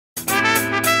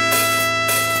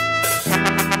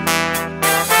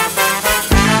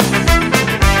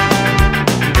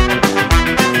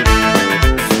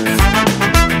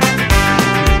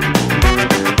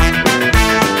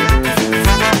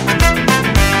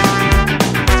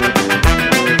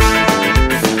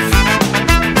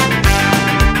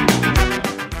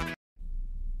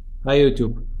Hi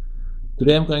YouTube.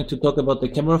 Today I'm going to talk about the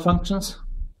camera functions,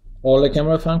 all the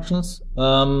camera functions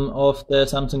of the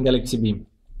Samsung Galaxy Beam.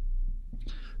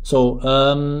 So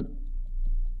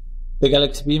the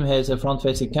Galaxy Beam has a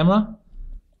front-facing camera,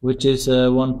 which is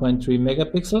 1.3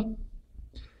 megapixel,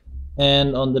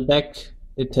 and on the back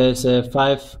it has a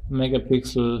 5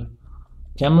 megapixel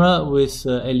camera with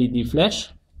LED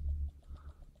flash.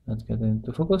 Let's get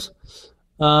into focus.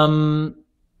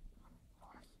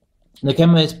 The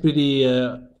camera is pretty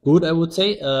good, I would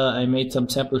say. I made some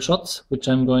sample shots, which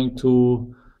I'm going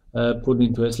to put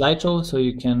into a slideshow, so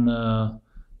you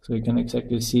can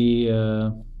exactly see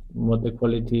what the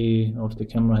quality of the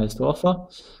camera has to offer.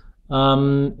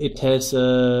 It has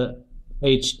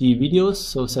HD videos,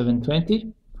 so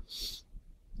 720,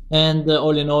 and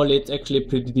all in all, it's actually a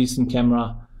pretty decent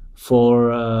camera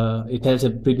for. It has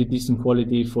a pretty decent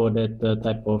quality for that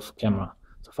type of camera.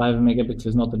 5 megapixels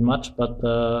is not that much, but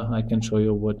I can show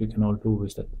you what you can all do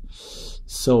with that.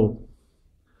 So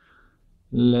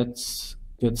let's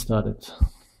get started.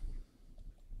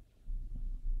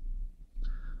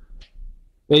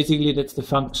 Basically, that's the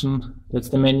function, that's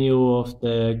the menu of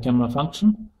the camera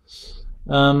function.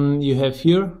 You have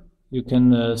here, you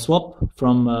can swap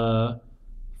from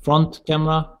front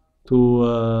camera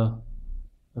to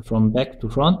from back to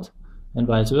front, and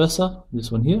vice versa.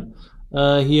 This one here.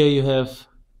 Here you have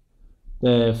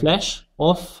the flash,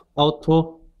 off,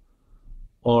 auto,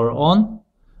 or on.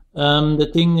 The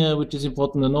thing which is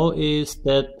important to know is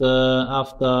that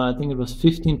after, I think it was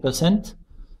 15%,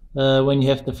 when you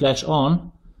have the flash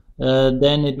on,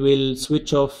 then it will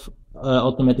switch off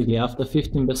automatically. After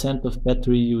 15% of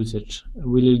battery usage,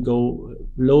 will it go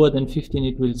lower than 15,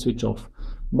 it will switch off.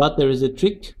 But there is a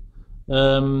trick.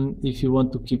 If you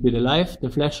want to keep it alive,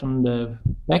 the flash on the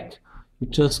back, you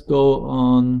just go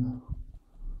on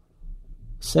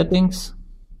settings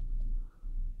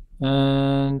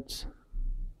and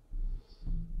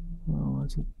what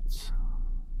was it?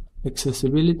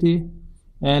 Accessibility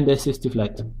and assistive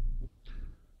light.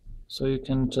 So you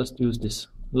can just use this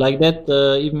like that.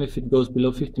 Even if it goes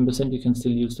below 15%, you can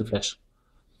still use the flash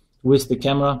with the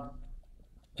camera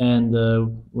and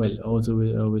well, also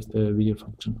with the video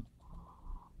function.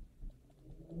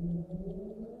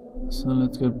 So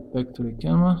let's get back to the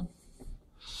camera.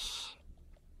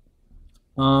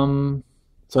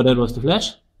 So that was the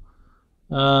flash.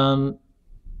 On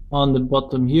the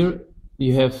bottom here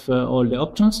you have all the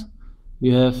options.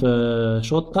 You have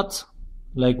shortcuts,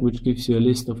 like which gives you a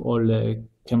list of all the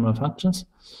camera functions.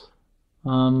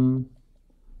 Then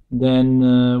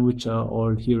which are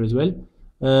all here as well.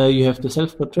 You have the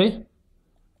self-portrait.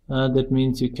 That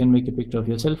means you can make a picture of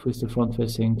yourself with the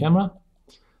front-facing camera.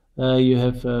 You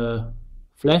have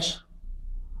flash.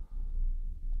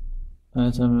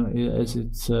 As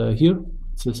it's here,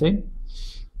 it's the same.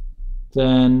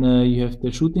 Then you have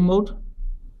the shooting mode.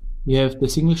 You have the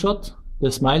single shot, the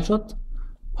smile shot,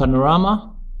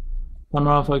 panorama.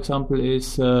 Panorama, for example,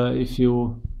 is if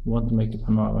you want to make a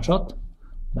panorama shot,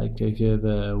 like if you have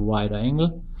a wider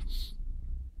angle.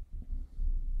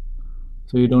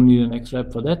 So you don't need an extra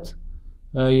app for that.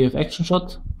 You have action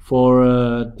shot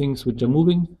for things which are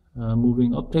moving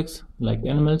objects like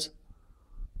animals.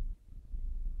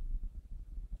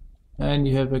 And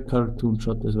you have a cartoon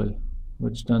shot as well,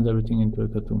 which turns everything into a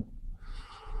cartoon.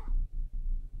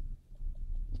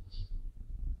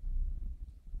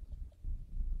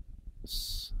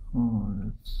 So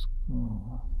let's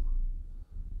go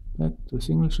back to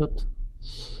single shot.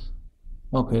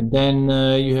 Okay, then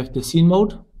you have the scene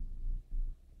mode. At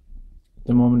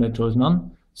the moment I chose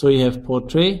none. So you have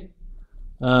portrait,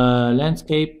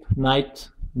 landscape, night.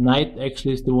 Night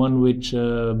actually is the one which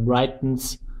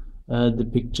brightens the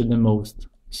picture the most.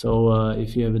 So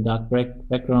if you have a dark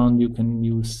background, you can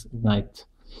use night.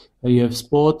 You have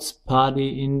sports,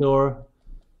 party, indoor,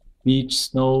 beach,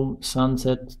 snow,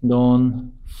 sunset,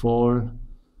 dawn, fall,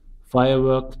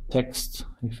 firework, text,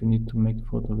 if you need to make a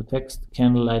photo of a text,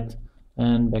 candlelight,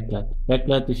 and backlight.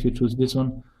 Backlight, if you choose this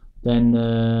one, then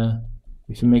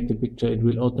if you make the picture, it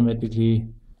will automatically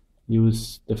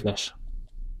use the flash.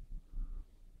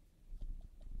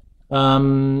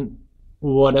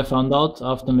 What I found out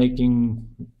after making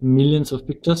millions of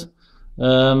pictures,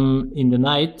 in the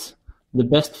night, the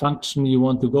best function you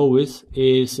want to go with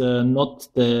is not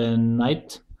the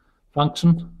night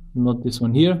function, not this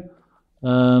one here,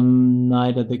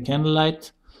 neither the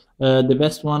candlelight. The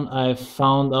best one I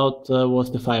found out was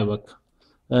the firework.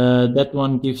 That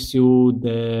one gives you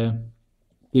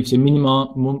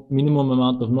minimum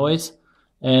amount of noise,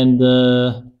 and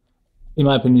in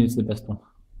my opinion, it's the best one.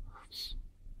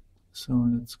 So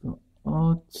let's go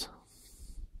out.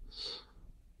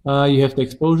 You have the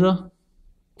exposure.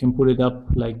 You can put it up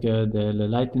like the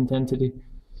light intensity.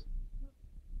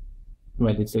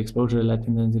 Well, it's the exposure, the light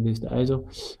intensity is the ISO.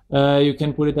 You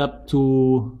can put it up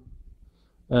to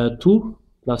 2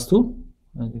 plus 2,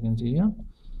 as you can see here.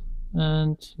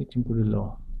 And you can put it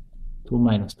lower to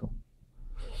minus 2.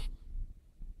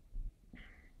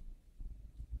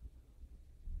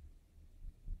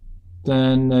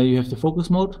 Then you have the focus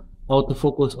mode,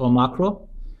 autofocus or macro.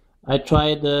 I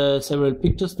tried several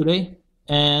pictures today,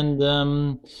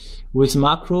 and with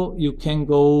macro you can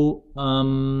go,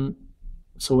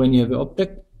 so when you have an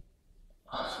object,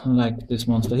 like this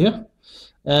monster here,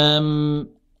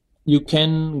 you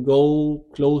can go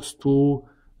close to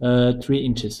 3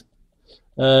 inches.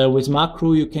 With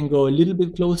macro you can go a little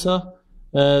bit closer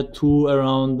to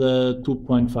around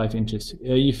 2.5 inches.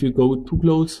 If you go too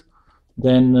close,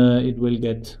 then it will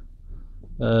get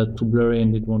too blurry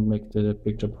and it won't make the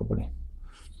picture properly.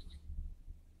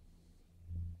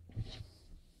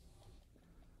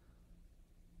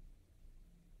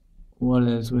 What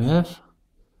else we have?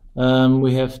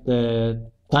 We have the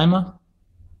timer,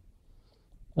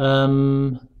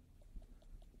 2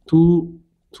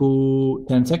 to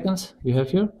 10 seconds you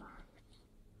have here,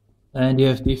 and you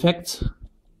have the effects,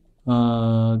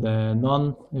 the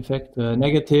non-effect,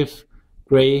 negative,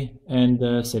 gray,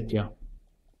 and sepia.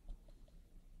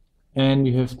 And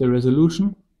you have the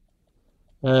resolution.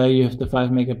 You have the 5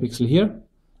 megapixel here,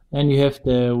 and you have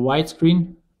the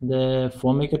widescreen, the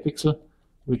 4 megapixel,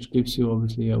 which gives you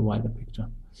obviously a wider picture.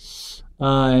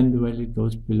 And well, it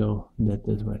goes below that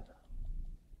as well.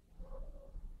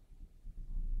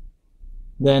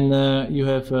 Then you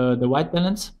have the white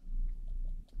balance,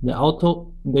 the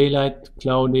auto, daylight,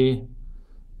 cloudy,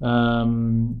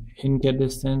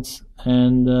 incandescence,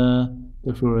 and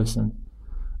the fluorescent.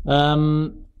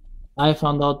 I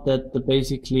found out that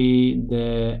basically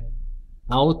the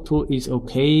auto is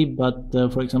okay, but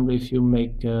for example, if you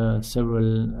make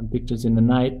several pictures in the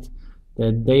night,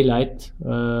 the daylight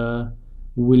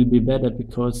will be better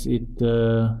because it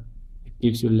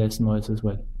gives you less noise as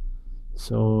well.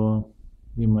 So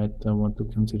you might want to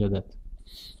consider that.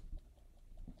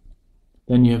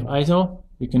 Then you have ISO.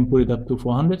 You can put it up to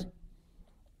 400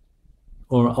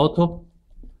 or auto,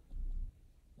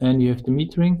 and you have the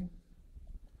metering,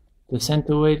 the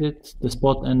center weighted, the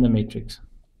spot, and the matrix.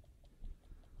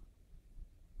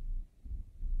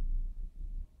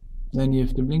 Then you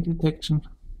have the blink detection,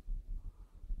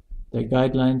 the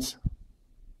guidelines,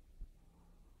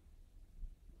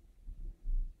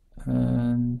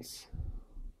 and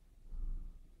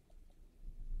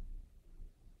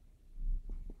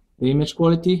the image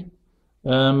quality.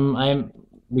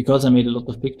 Because I made a lot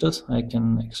of pictures, I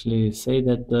can actually say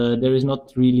that there is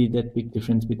not really that big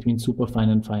difference between super fine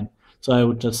and fine. So I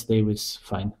would just stay with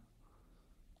fine.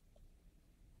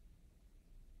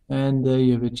 And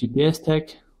you have a GPS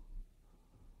tag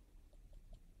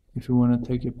if you want to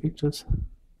take your pictures.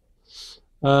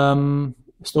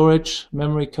 Storage,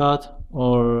 memory card,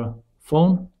 or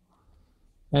phone.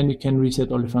 And you can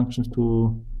reset all the functions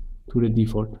to the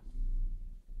default.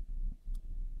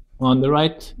 On the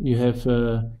right, you have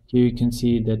here you can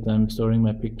see that I'm storing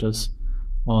my pictures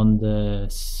on the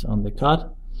card.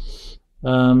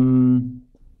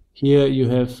 Here you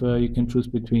have you can choose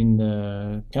between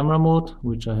the camera mode,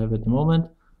 which I have at the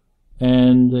moment,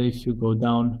 and if you go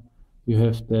down, you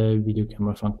have the video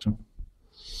camera function,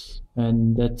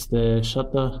 and that's the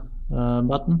shutter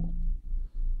button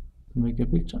to make a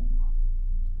picture.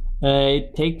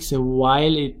 It takes a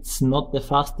while. It's not the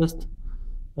fastest.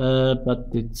 But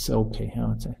it's okay, I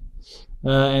would say.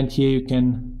 And here you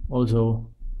can also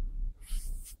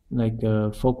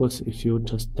focus if you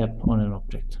just tap on an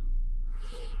object.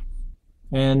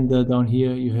 And down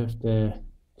here you have the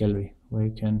gallery where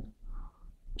you can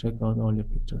check out all your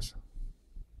pictures.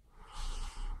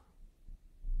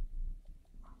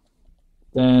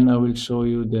 Then I will show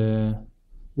you the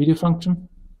video function.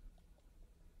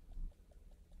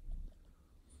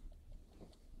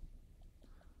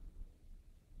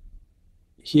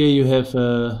 Here you have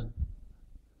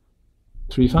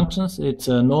 3 functions. It's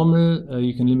normal.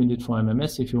 You can limit it for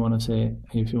MMS if you want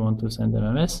to send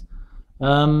MMS.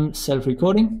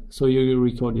 Self-recording, so you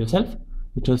record yourself.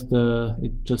 It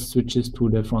just switches to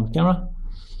the front camera.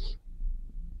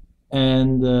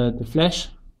 And the flash,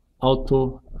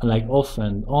 auto, like off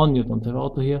and on. You don't have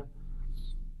auto here.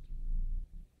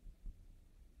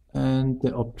 And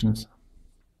the options.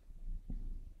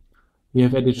 We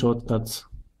have edit shortcuts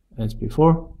as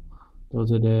before.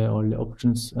 Those are all the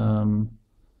options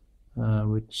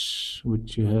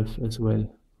which you have as well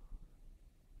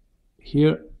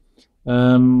here.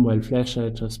 Well, flash, I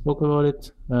just spoke about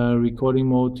it. Recording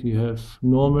mode, you have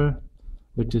normal,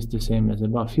 which is the same as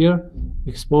above here.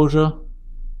 Exposure,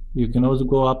 you can also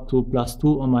go up to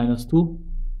 +2 or -2.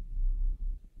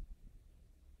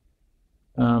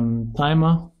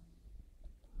 Timer,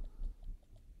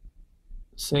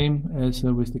 same as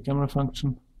with the camera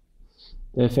function.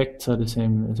 The effects are the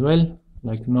same as well,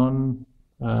 like non,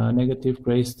 negative,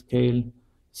 grayscale,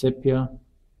 sepia.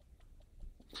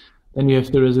 Then you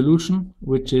have the resolution,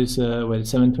 which is, well,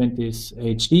 720 is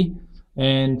HD,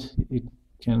 and it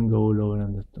can go lower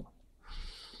than that too.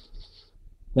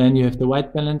 Then you have the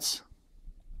white balance,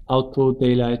 auto,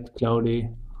 daylight, cloudy,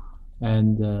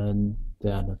 and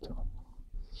the other two.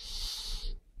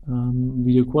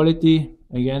 Video quality,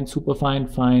 again, super fine,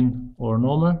 fine, or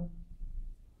normal.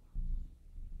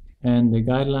 And the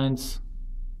guidelines,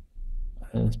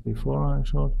 as before I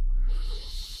showed.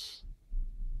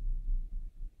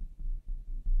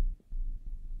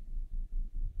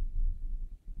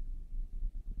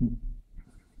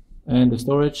 And the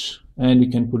storage, and you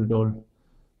can put it all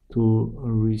to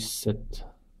reset.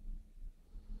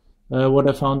 What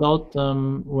I found out,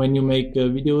 when you make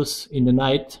videos in the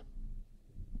night,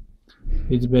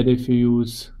 it's better if you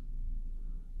use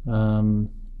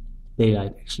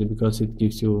daylight, actually, because it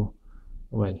gives you,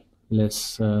 well,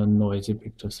 less noisy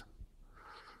pictures.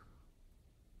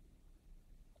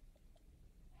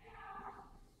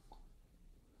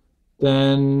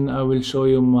 Then I will show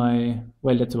you my,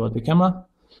 well, that's about the camera.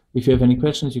 If you have any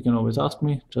questions, you can always ask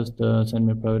me. Just send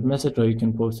me a private message, or you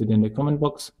can post it in the comment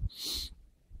box.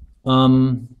 I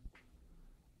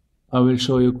will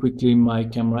show you quickly my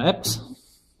camera apps.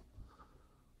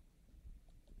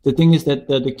 The thing is that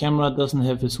the camera doesn't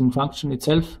have a zoom function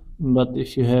itself, but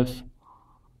if you have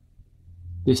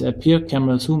this app here,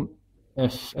 Camera Zoom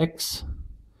FX,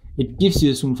 it gives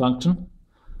you a zoom function,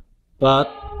 but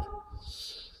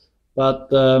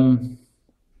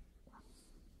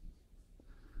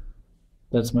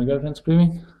that's my girlfriend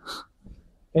screaming.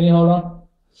 Can you hold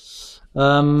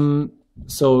on?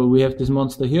 So we have this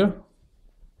monster here,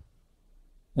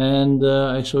 and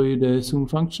I show you the zoom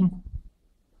function.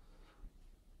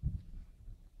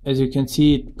 As you can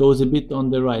see, it goes a bit on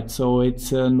the right, so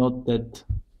it's not that,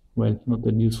 well, not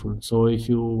that useful. So if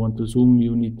you want to zoom,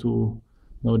 you need to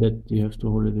know that you have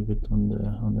to hold it a bit on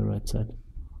the right side.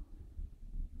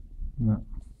 No.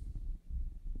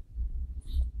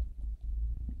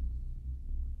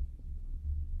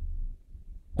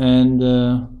 And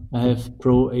I have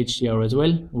Pro HDR as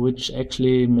well, which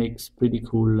actually makes pretty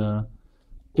cool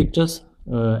pictures,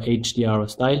 HDR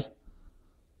style.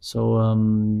 So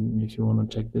if you want to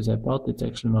check this app out, it's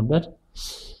actually not bad.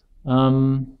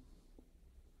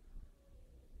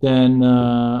 Then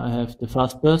I have the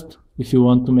fast burst. If you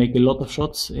want to make a lot of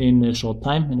shots in a short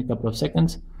time, in a couple of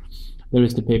seconds. There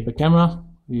is the paper camera.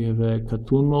 You have a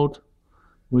cartoon mode,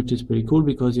 which is pretty cool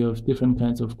because you have different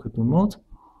kinds of cartoon modes,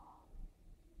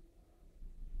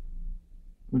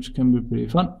 which can be pretty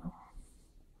fun.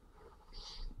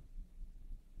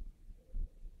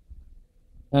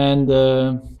 And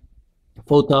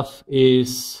photograph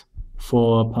is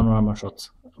for panorama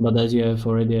shots, but as you have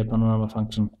already a panorama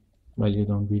function, well, you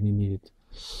don't really need it.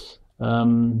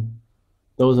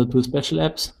 Those are two special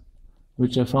apps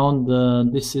which I found.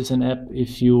 This is an app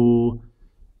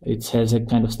it has a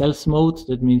kind of stealth mode.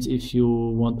 That means if you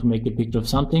want to make a picture of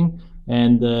something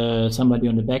and somebody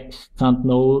on the back can't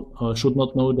know or should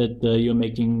not know that you're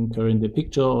making currently a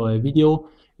picture or a video,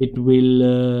 it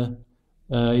will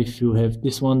if you have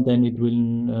this one, then it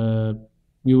will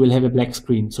you will have a black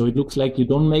screen, so it looks like you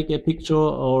don't make a picture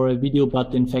or a video,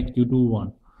 but in fact you do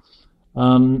one.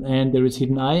 And there is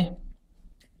hidden eye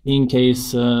in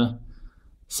case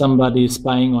somebody is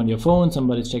spying on your phone,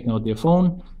 somebody is checking out your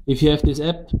phone. If you have this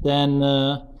app, then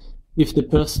if the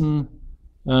person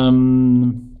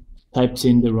types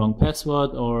in the wrong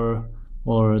password or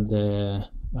the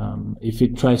if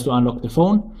it tries to unlock the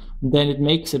phone, then it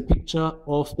makes a picture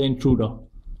of the intruder.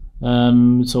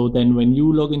 So then when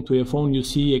you log into your phone, you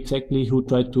see exactly who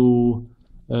tried to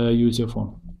use your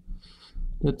phone.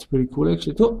 That's pretty cool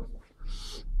actually too.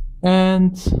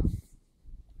 And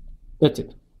that's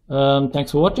it.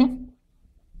 Thanks for watching,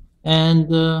 and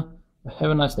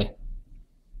have a nice day.